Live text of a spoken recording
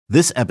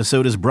This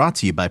episode is brought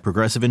to you by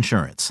Progressive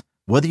Insurance.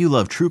 Whether you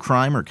love true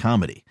crime or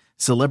comedy,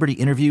 celebrity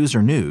interviews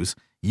or news,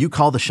 you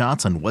call the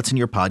shots on what's in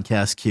your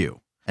podcast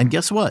queue. And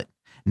guess what?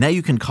 Now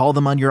you can call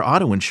them on your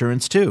auto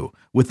insurance too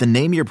with the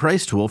Name Your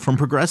Price tool from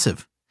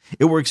Progressive.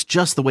 It works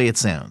just the way it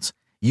sounds.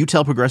 You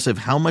tell Progressive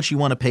how much you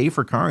want to pay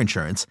for car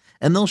insurance,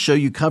 and they'll show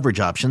you coverage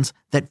options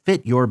that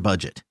fit your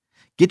budget.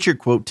 Get your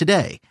quote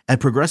today at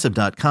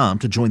Progressive.com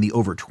to join the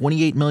over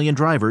 28 million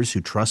drivers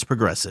who trust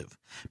Progressive.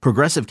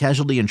 Progressive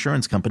Casualty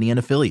Insurance Company and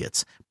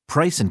Affiliates.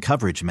 Price and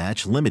coverage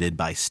match limited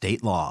by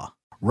state law.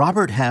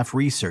 Robert Half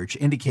research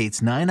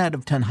indicates 9 out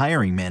of 10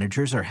 hiring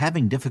managers are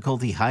having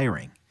difficulty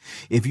hiring.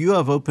 If you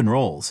have open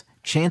roles,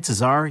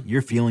 chances are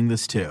you're feeling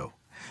this too.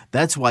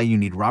 That's why you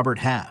need Robert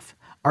Half.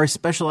 Our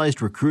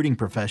specialized recruiting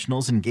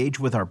professionals engage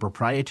with our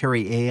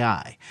proprietary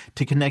AI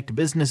to connect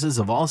businesses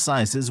of all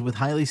sizes with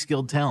highly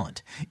skilled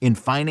talent in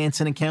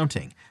finance and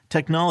accounting,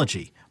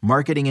 technology,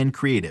 marketing and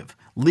creative,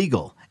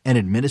 legal, and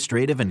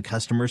administrative and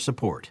customer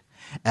support.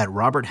 At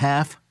Robert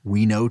Half,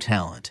 we know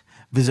talent.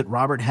 Visit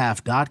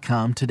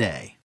roberthalf.com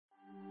today.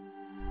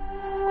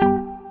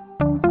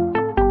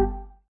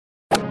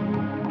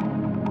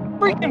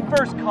 Freaking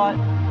first cut.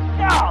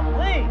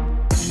 Golly.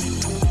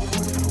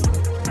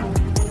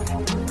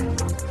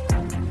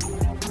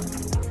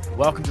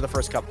 Welcome to the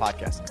First Cut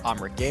Podcast. I'm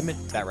Rick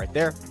Gaiman. That right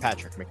there,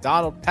 Patrick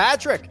McDonald.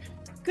 Patrick,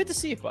 good to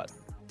see you, bud.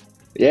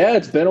 Yeah,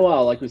 it's been a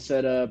while. Like we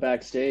said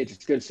backstage,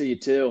 it's good to see you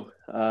too.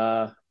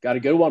 Got a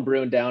good one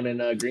brewing down in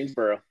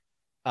Greensboro.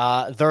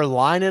 They're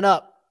lining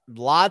up.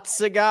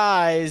 Lots of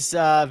guys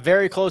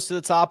very close to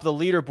the top of the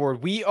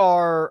leaderboard. We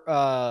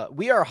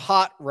are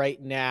hot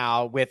right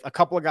now with a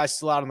couple of guys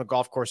still out on the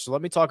golf course. So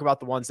let me talk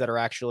about the ones that are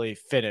actually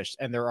finished.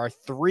 And there are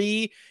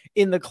 3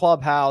 in the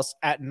clubhouse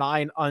at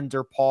 9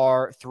 under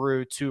par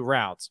through 2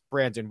 rounds.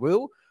 Brandon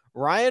Wu,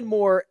 Ryan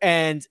Moore,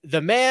 and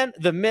the man,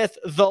 the myth,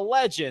 the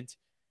legend,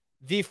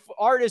 the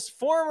artist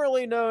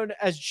formerly known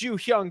as Ju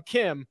Hyung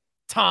Kim,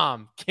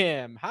 Tom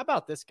Kim. How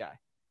about this guy?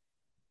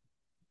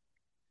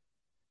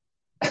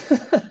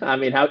 I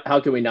mean, how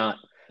can we not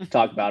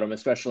talk about him,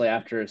 especially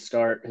after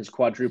his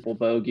quadruple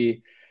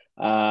bogey?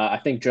 I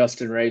think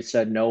Justin Ray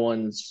said no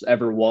one's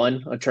ever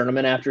won a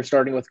tournament after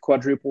starting with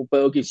quadruple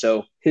bogey.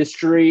 So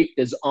history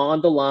is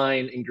on the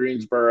line in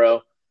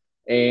Greensboro.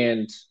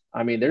 And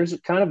I mean, there's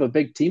kind of a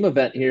big team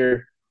event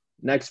here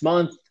next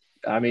month.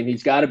 I mean,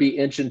 he's got to be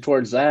inching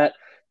towards that.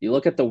 You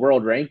look at the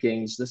world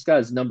rankings, this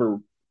guy's number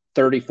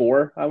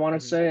 34, I want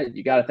to say.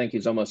 You got to think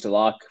he's almost a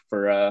lock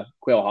for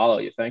Quail Hollow,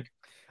 you think?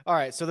 All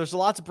right, so there's a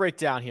lot to break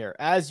down here.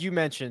 As you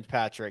mentioned,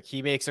 Patrick,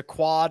 he makes a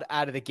quad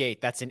out of the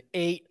gate. That's an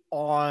 8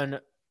 on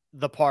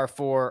the par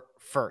 4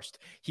 first.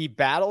 He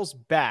battles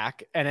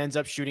back and ends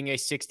up shooting a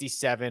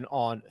 67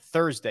 on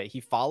Thursday. He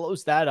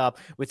follows that up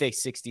with a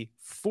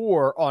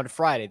 64 on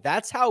Friday.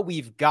 That's how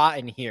we've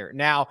gotten here.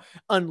 Now,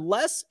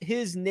 unless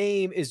his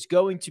name is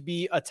going to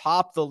be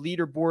atop the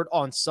leaderboard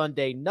on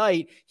Sunday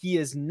night, he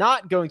is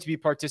not going to be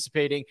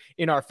participating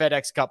in our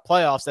FedEx Cup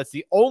playoffs. That's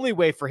the only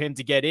way for him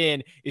to get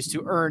in, is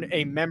to earn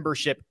a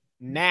membership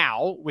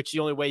now, which the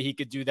only way he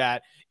could do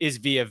that is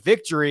via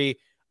victory.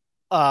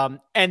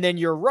 And then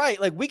you're right.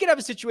 Like, we could have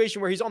a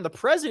situation where he's on the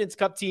President's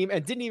Cup team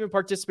and didn't even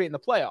participate in the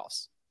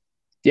playoffs.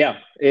 Yeah,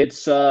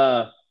 it's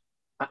I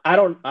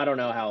don't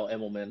know how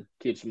Immelman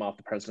keeps him off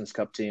the President's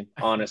Cup team,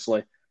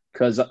 honestly,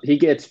 because he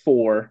gets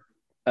 4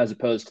 as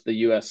opposed to the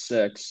US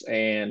 6,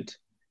 and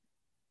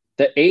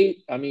the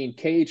 8. I mean,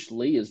 KH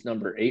Lee is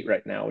number 8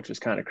 right now, which is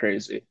kind of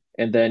crazy.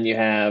 And then you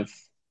have,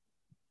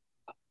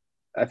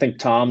 I think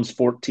Tom's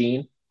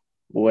 14,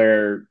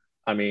 where,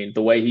 I mean,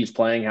 the way he's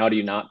playing, how do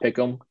you not pick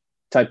him?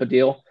 Type of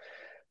deal.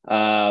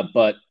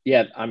 But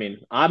yeah, I mean,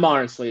 I'm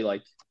honestly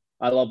like,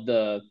 I love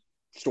the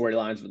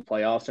storylines of the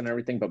playoffs and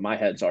everything, but my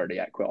head's already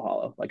at Quail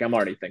Hollow. Like, I'm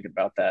already thinking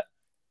about that.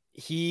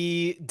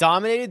 He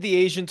dominated the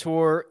Asian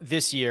Tour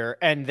this year.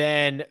 And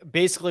then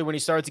basically when he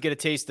started to get a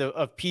taste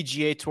of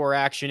PGA Tour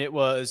action, it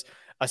was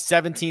a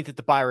 17th at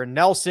the Byron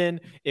Nelson.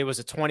 It was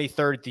a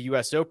 23rd at the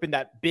US Open.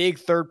 That big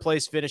 3rd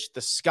place finish at the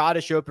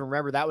Scottish Open.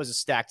 Remember, that was a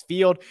stacked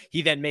field.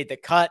 He then made the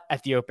cut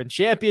at the Open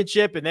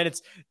Championship. And then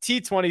it's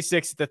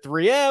T26 at the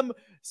 3M,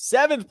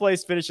 7th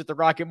place finish at the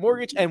Rocket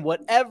Mortgage, and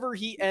whatever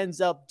he ends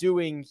up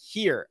doing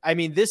here. I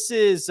mean, this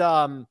is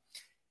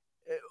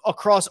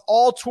across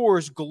all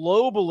tours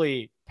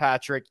globally,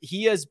 Patrick.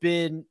 He has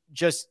been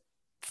just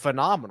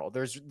phenomenal.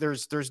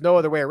 There's no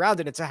other way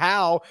around it. It's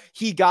how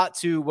he got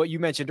to what you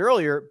mentioned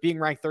earlier, being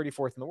ranked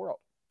 34th in the world.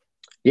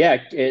 Yeah,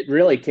 it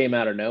really came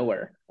out of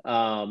nowhere.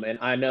 And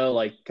I know,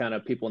 like, kind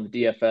of people in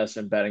the DFS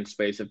and betting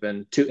space have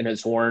been tooting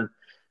his horn.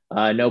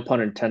 No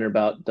pun intended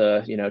about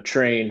the,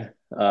 train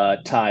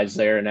ties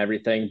there and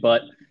everything,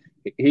 but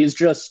he's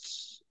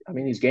just, I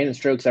mean, he's gaining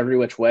strokes every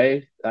which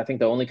way. I think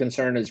the only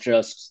concern is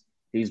just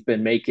he's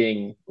been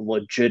making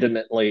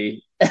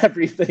legitimately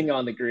everything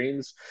on the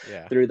greens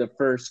through the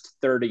first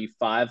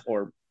 35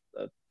 or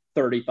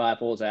 35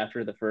 holes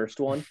after the first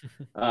one.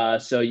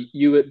 So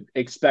you would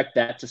expect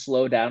that to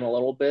slow down a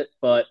little bit,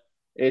 but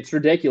it's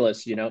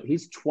ridiculous.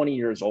 He's 20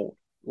 years old.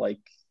 Like,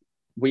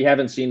 we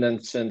haven't seen them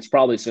since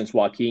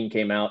Joaquin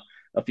came out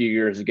a few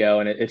years ago,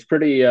 and it's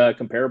pretty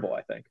comparable,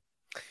 I think.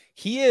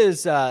 He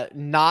is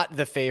not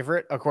the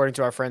favorite, according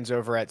to our friends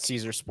over at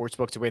Caesar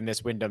Sportsbook, to win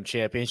this Wyndham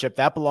Championship.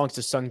 That belongs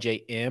to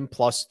Sungjae Im,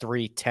 plus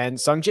 310.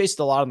 Sungjae's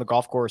still out on the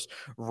golf course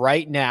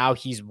right now.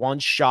 He's one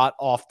shot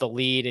off the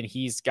lead, and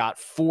he's got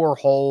 4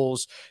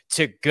 holes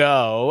to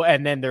go.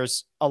 And then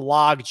there's a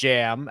log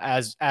jam,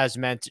 as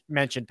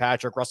mentioned,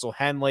 Patrick. Russell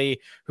Henley,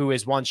 who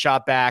is one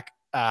shot back.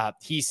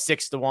 He's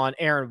 6-1.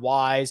 Aaron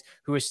Wise,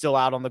 who is still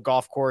out on the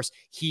golf course,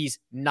 he's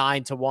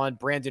 9-1.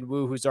 Brandon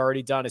Wu, who's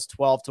already done, is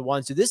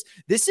 12-1. So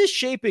this is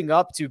shaping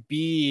up to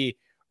be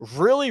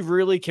really,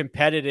 really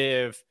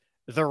competitive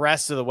the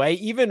rest of the way,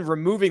 even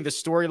removing the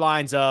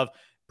storylines of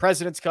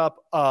President's Cup,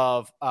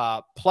 of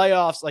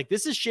playoffs. Like,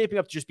 this is shaping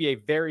up to just be a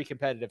very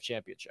competitive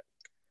championship.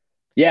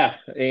 Yeah,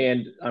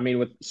 and I mean,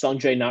 with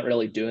Sungjae not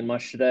really doing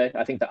much today,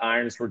 I think the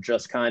irons were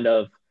just kind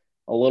of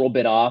a little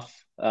bit off.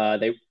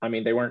 They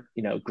weren't,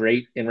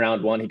 great in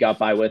round one. He got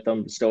by with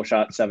them, still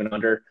shot 7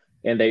 under,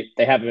 and they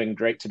haven't been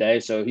great today.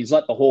 So he's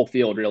let the whole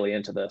field really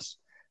into this.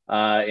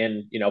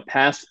 And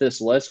past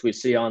this list we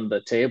see on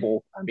the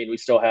table, I mean, we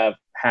still have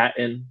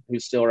Hatton,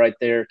 who's still right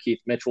there. Keith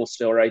Mitchell's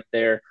still right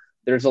there.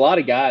 There's a lot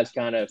of guys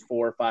kind of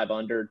 4 or 5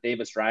 under.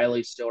 Davis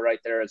Riley's still right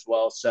there as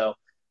well. So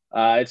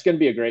it's going to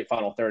be a great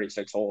final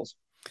 36 holes.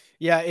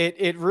 Yeah,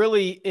 it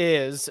really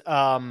is.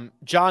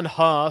 John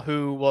Huh,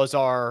 who was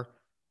our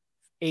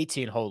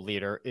 18-hole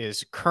leader,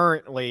 is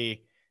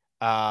currently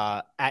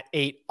at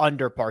 8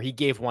 under par. He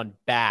gave one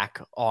back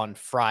on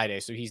Friday,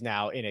 so he's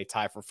now in a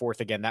tie for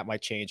 4th. Again, that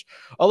might change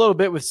a little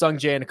bit with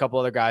Sungjae and a couple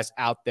other guys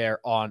out there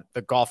on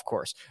the golf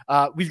course.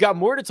 We've got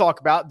more to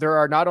talk about. There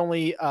are not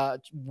only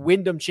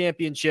Wyndham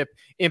Championship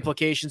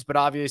implications, but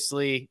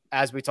obviously,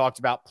 as we talked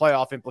about,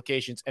 playoff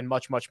implications and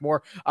much, much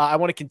more. I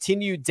want to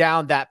continue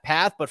down that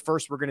path, but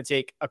first we're going to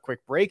take a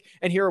quick break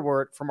and hear a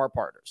word from our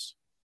partners.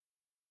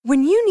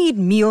 When you need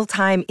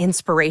mealtime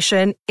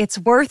inspiration, it's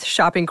worth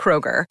shopping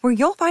Kroger, where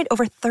you'll find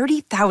over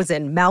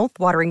 30,000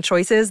 mouth-watering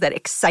choices that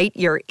excite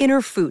your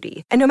inner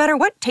foodie. And no matter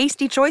what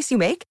tasty choice you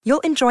make,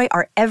 you'll enjoy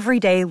our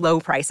everyday low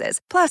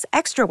prices, plus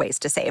extra ways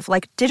to save,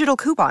 like digital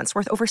coupons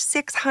worth over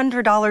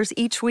 $600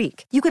 each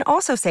week. You can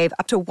also save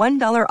up to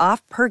 $1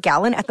 off per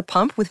gallon at the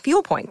pump with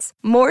fuel points.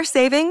 More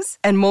savings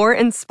and more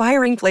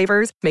inspiring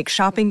flavors make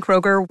shopping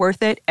Kroger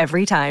worth it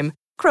every time.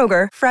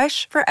 Kroger,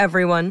 fresh for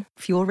everyone.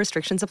 Fuel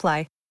restrictions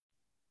apply.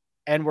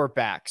 And we're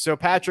back. So,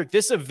 Patrick,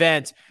 this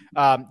event,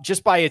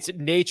 just by its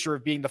nature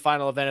of being the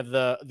final event of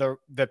the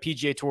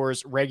PGA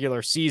Tour's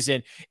regular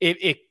season,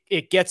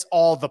 it gets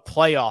all the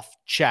playoff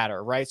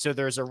chatter, right? So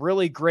there's a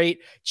really great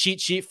cheat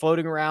sheet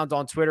floating around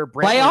on Twitter.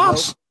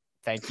 Playoffs?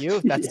 Thank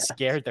you. That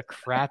scared the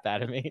crap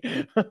out of me.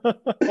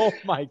 Oh,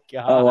 my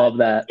God. I love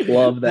that.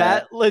 Love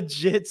that. That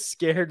legit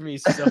scared me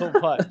so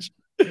much.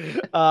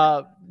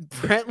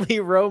 Brentley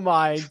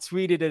Romine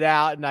tweeted it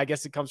out, and I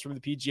guess it comes from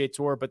the PGA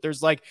Tour, but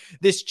there's like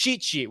this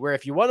cheat sheet where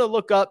if you want to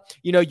look up,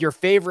 your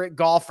favorite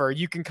golfer,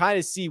 you can kind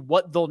of see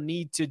what they'll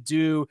need to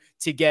do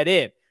to get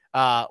in.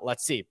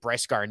 Let's see.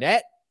 Bryce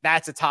Garnett,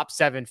 that's a top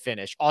 7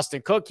 finish.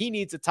 Austin Cook, he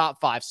needs a top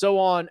 5, so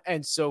on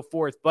and so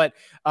forth. But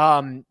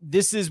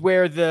this is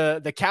where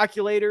the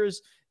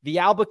calculators, the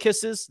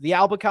Albacuses, the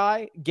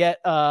Albaci get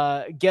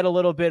a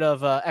little bit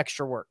of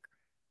extra work.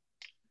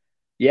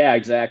 Yeah,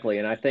 exactly.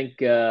 And I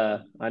think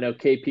I know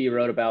KP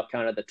wrote about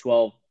kind of the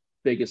 12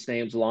 biggest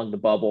names along the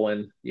bubble,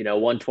 and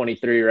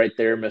 123 right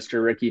there,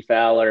 Mr. Ricky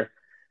Fowler.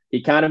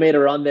 He kind of made a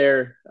run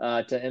there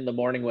to end the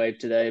morning wave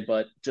today,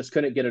 but just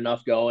couldn't get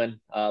enough going.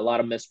 A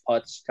lot of missed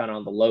putts, kind of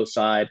on the low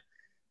side.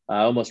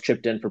 Almost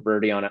chipped in for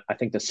birdie on, I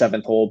think, the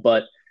 7th hole.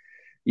 But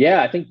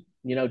yeah, I think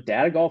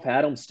Data Golf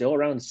had him still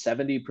around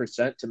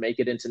 70% to make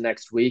it into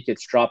next week.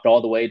 It's dropped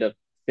all the way to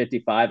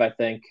 55, I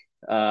think.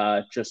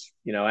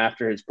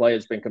 After his play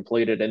has been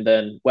completed. And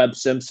then Webb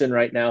Simpson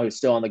right now, who's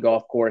still on the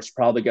golf course,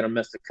 probably going to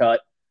miss the cut.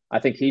 I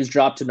think he's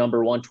dropped to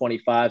number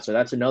 125. So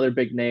that's another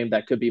big name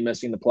that could be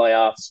missing the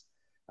playoffs.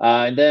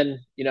 And then,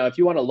 if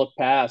you want to look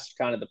past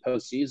kind of the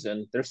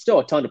postseason, there's still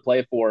a ton to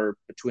play for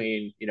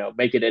between,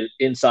 making it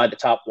inside the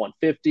top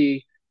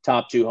 150,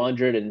 top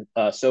 200,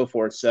 and so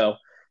forth. So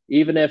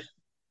even if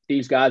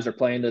these guys are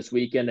playing this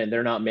weekend and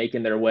they're not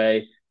making their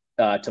way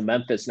to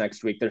Memphis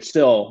next week, there's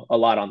still a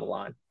lot on the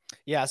line.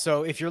 Yeah,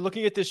 so if you're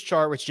looking at this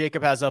chart, which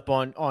Jacob has up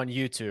on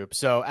YouTube,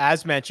 so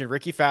as mentioned,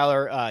 Ricky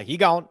Fowler,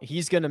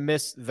 he's going to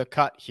miss the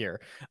cut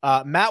here.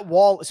 Matt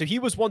Wallace, so he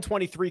was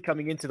 123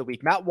 coming into the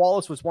week. Matt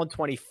Wallace was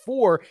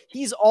 124.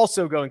 He's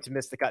also going to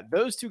miss the cut.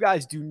 Those two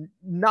guys do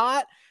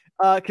not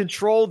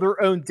control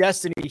their own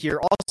destiny here.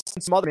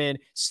 Austin Smotherman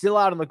still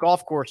out on the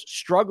golf course,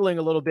 struggling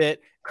a little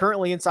bit,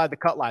 currently inside the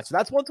cut line. So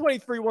that's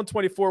 123,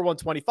 124,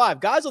 125.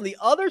 Guys on the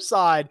other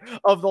side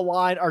of the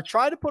line are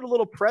trying to put a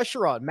little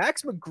pressure on.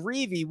 Max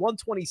McGreevy,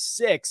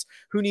 126,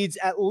 who needs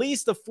at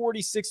least a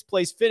 46th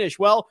place finish.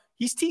 Well,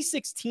 he's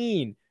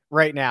T16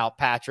 right now,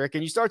 Patrick.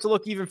 And you start to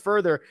look even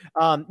further.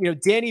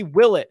 Danny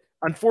Willett,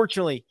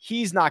 unfortunately,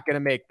 he's not going to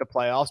make the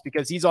playoffs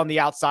because he's on the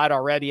outside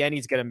already and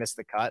he's going to miss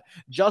the cut.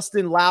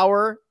 Justin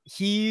Lauer,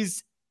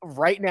 he's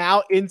right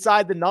now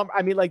inside the number.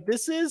 I mean, like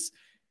it's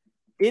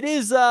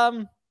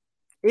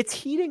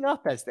heating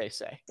up, as they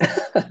say.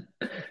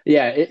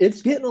 Yeah,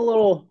 it's getting a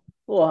little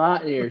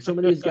hot in here. Some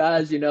of these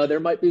guys, there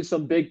might be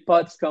some big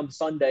putts come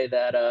Sunday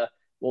that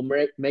will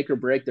make or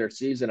break their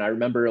season. I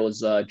remember it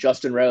was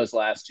Justin Rose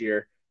last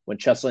year when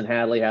Cheslin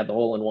Hadley had the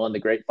hole-in-one, the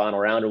great final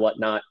round and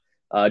whatnot.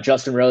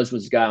 Justin Rose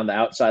was the guy on the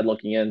outside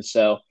looking in.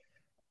 So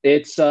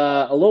it's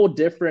a little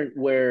different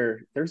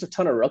where there's a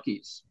ton of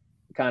rookies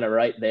kind of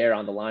right there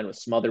on the line with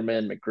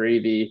Smotherman,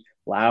 McGreevy,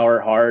 Lauer,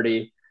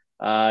 Hardy.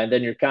 And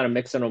then you're kind of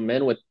mixing them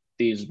in with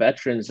these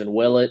veterans and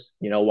Willett,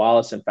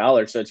 Wallace and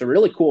Fowler. So it's a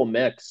really cool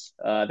mix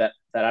that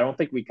I don't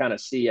think we kind of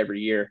see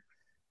every year.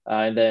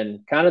 And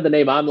then kind of the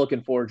name I'm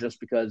looking for, just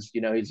because,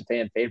 he's a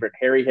fan favorite,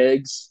 Harry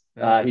Higgs.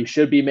 He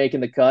should be making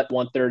the cut,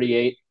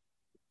 138.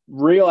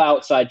 Real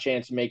outside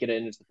chance to make it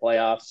into the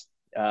playoffs.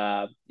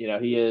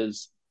 He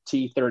is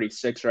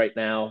T36 right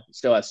now.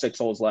 Still has 6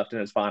 holes left in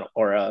his final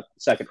or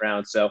second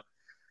round. So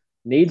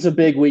needs a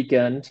big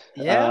weekend.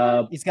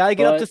 Yeah, he's got to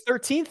get up to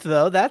 13th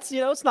though. That's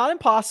it's not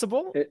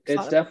impossible.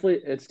 It's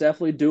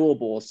definitely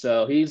doable.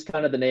 So he's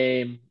kind of the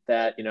name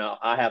that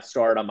I have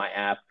starred on my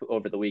app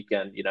over the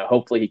weekend.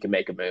 Hopefully he can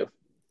make a move.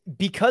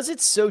 Because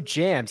it's so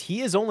jammed,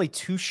 he is only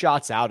 2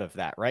 shots out of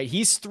that, right?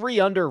 He's 3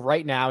 under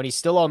right now, and he's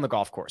still on the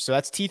golf course. So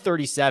that's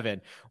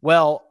T37.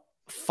 Well,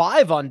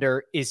 5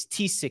 under is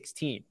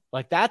T16.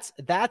 Like that's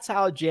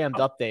how jammed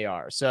up they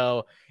are.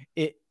 So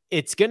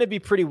it's going to be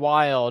pretty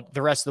wild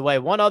the rest of the way.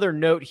 One other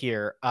note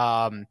here.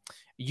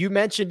 You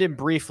mentioned him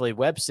briefly,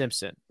 Webb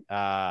Simpson.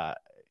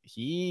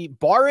 He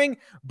barring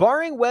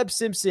Webb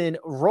Simpson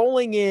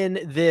rolling in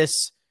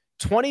this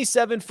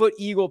 27-foot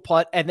eagle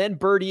putt and then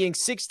birdieing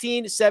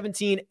 16,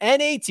 17,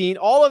 and 18.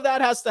 All of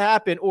that has to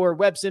happen, or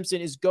Webb Simpson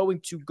is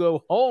going to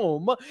go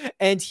home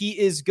and he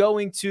is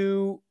going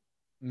to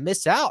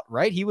miss out,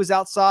 right? He was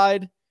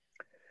outside.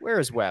 Where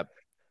is Webb?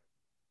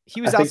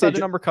 He was outside the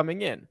number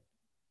coming in.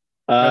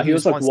 He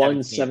was like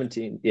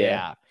 117.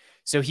 Yeah.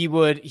 So he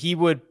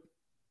would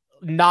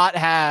not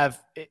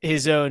have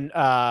his own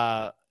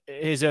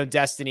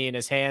destiny in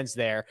his hands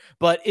there.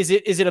 But is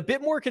it a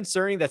bit more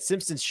concerning that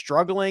Simpson's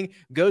struggling,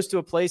 goes to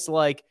a place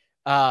like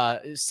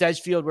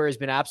Sedgefield where he's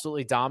been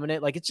absolutely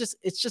dominant? Like it's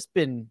just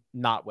been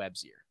not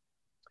Webb's year.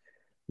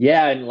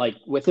 Yeah, and like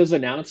with his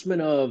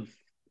announcement of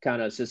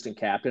kind of assistant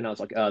captain, I was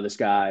like, oh, this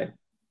guy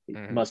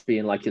must be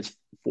in like his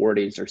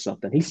 40s or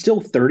something. He's still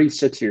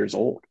 36 years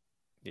old.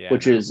 Yeah,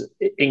 which is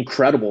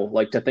incredible,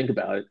 like to think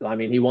about it. I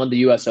mean, he won the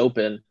U.S.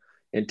 Open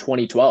in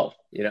 2012,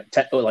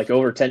 like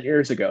over 10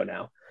 years ago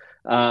now.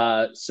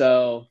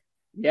 So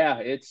yeah,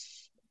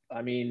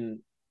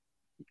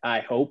 I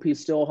hope he's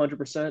still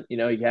 100%.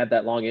 He had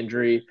that long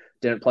injury,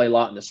 didn't play a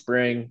lot in the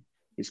spring.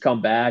 He's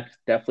come back,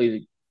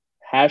 definitely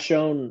has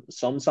shown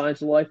some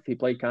signs of life. He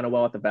played kind of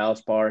well at the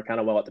Valspar,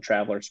 kind of well at the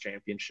Travelers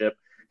Championship.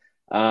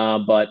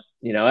 But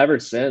ever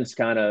since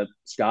kind of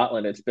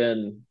Scotland, it's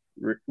been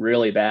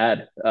really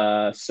bad.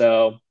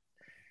 So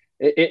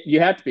you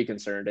have to be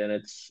concerned, and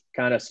it's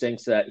kind of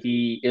stinks that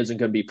he isn't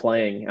going to be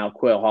playing out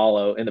Quail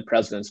Hollow in the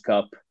President's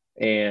Cup.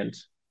 And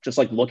just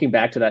like looking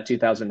back to that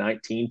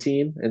 2019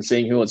 team and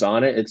seeing who was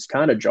on it, it's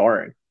kind of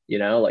jarring,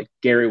 like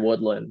Gary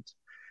Woodland,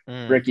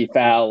 Ricky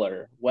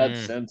Fowler, Webb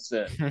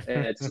Simpson.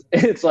 And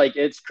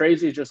it's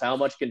crazy just how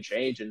much can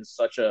change in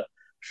such a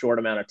short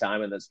amount of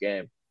time in this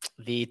game.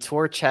 The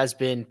torch has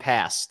been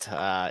passed,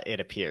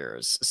 it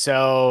appears.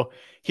 So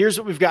here's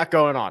what we've got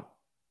going on.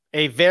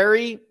 A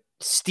very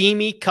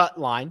steamy cut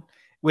line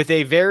with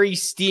a very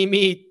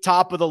steamy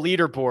top of the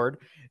leaderboard,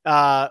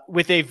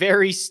 with a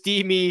very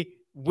steamy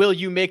will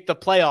you make the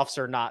playoffs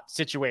or not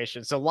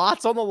situation. So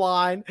lots on the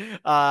line.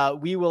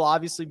 We will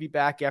obviously be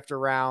back after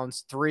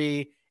rounds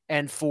 3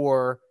 and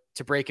 4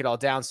 to break it all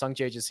down.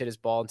 Sungjae just hit his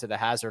ball into the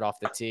hazard off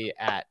the tee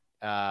at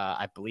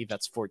I believe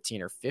that's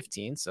 14 or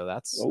 15. So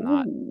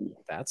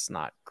that's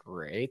not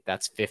great.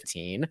 That's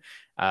 15,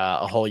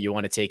 a hole you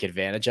want to take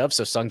advantage of.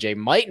 So Sungjae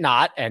might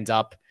not end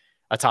up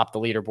atop the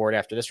leaderboard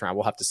after this round.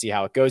 We'll have to see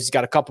how it goes. He's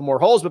got a couple more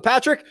holes, but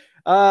Patrick,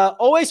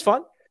 always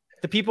fun.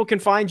 The people can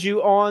find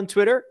you on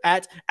Twitter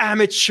at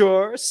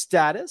Amateur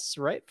Status,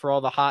 right? For all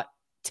the hot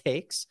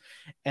takes.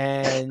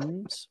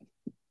 And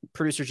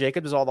producer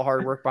Jacob does all the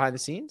hard work behind the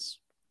scenes.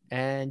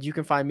 And you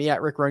can find me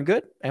at Rick Run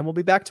Good. And we'll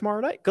be back tomorrow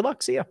night. Good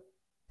luck. See ya.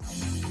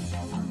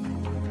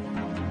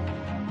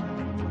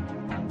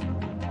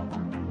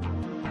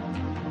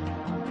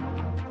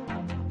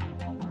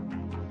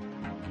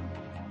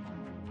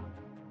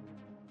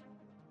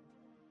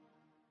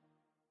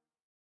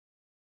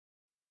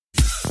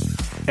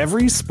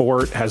 Every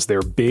sport has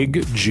their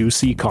big,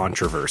 juicy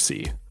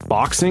controversy.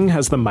 Boxing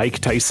has the Mike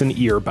Tyson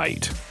ear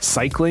bite.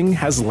 Cycling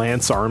has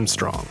Lance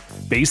Armstrong.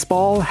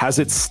 Baseball has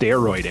its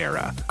steroid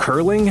era.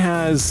 Curling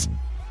has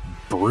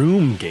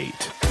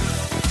Broomgate.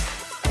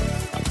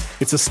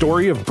 It's a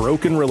story of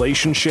broken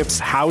relationships,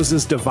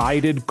 houses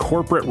divided,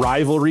 corporate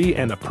rivalry,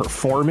 and a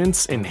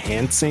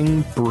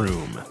performance-enhancing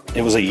broom.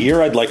 It was a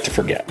year I'd like to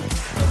forget.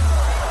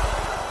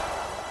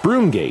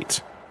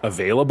 Broomgate.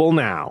 Available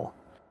now.